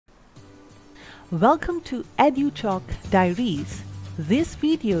Welcome to EduChalk Diaries. This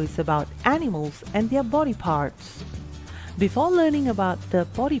video is about animals and their body parts. Before learning about the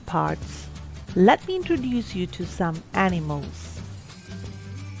body parts, let me introduce you to some animals.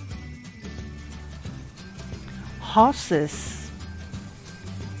 Horses,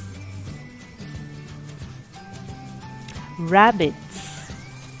 rabbits,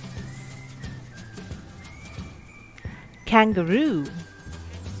 kangaroo,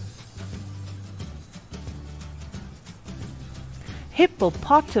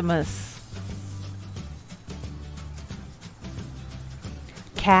 hippopotamus,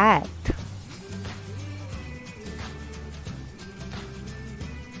 cat,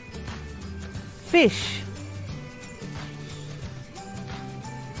 fish,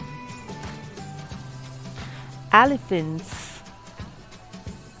 elephants,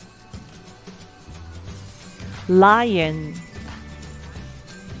 lion,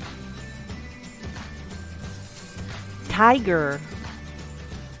 tiger,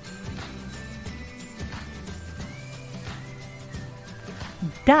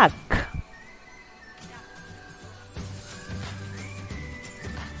 duck,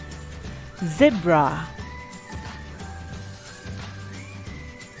 zebra,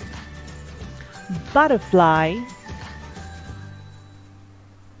 butterfly,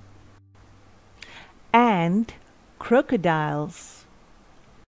 and crocodiles.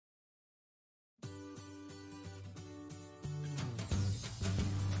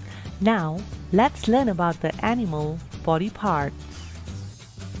 Now, let's learn about the animal body parts.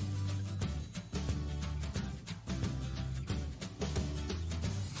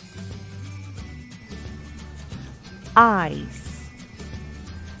 Eyes.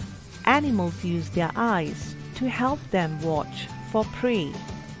 Animals use their eyes to help them watch for prey.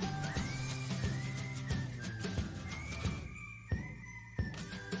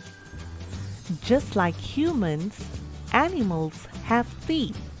 Just like humans, animals have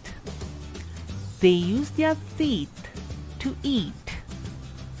teeth. They use their teeth to eat.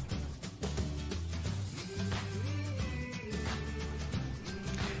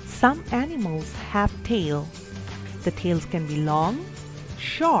 Some animals have tails. The tails can be long,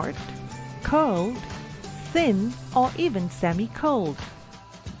 short, curled, thin, or even semi-curled.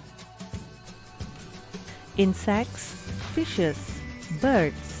 Insects, fishes,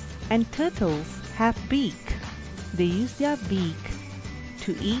 birds, and turtles have beak. They use their beak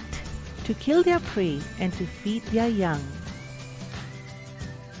to eat, to kill their prey, and to feed their young.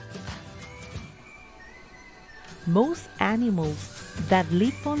 Most animals that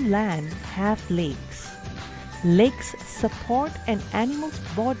live on land have legs. Legs support an animal's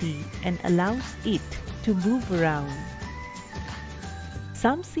body and allows it to move around.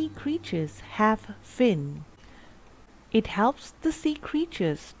 Some sea creatures have fin. It helps the sea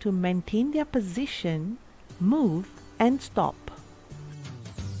creatures to maintain their position, move, and stop.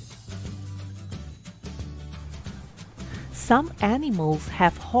 Some animals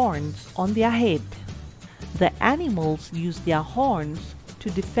have horns on their head. The animals use their horns to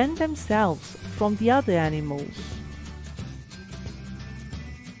defend themselves from the other animals.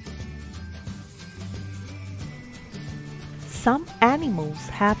 Some animals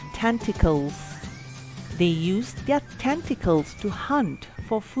have tentacles. They use their tentacles to hunt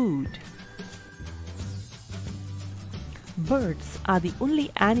for food. Birds are the only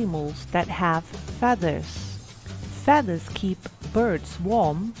animals that have feathers. Feathers keep birds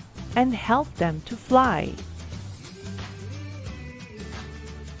warm and help them to fly.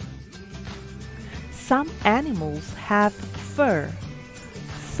 Some animals have fur.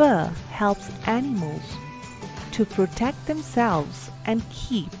 Fur helps animals to protect themselves and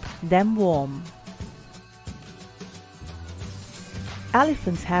keep them warm.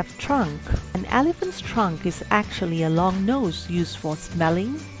 Elephants have trunk. An elephant's trunk is actually a long nose used for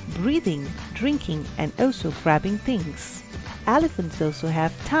smelling, breathing, drinking, and also grabbing things. Elephants also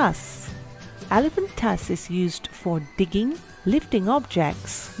have tusks. Elephant tusk is used for digging, lifting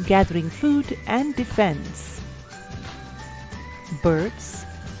objects, gathering food, and defense. Birds,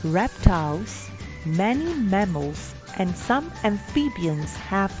 reptiles, many mammals, and some amphibians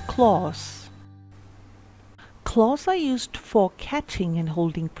have claws. Claws are used for catching and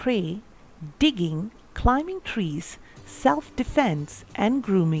holding prey, digging, climbing trees, self-defense, and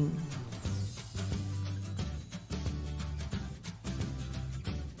grooming.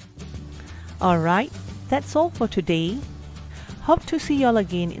 Alright, that's all for today. Hope to see y'all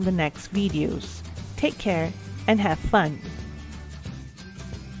again in the next videos. Take care and have fun.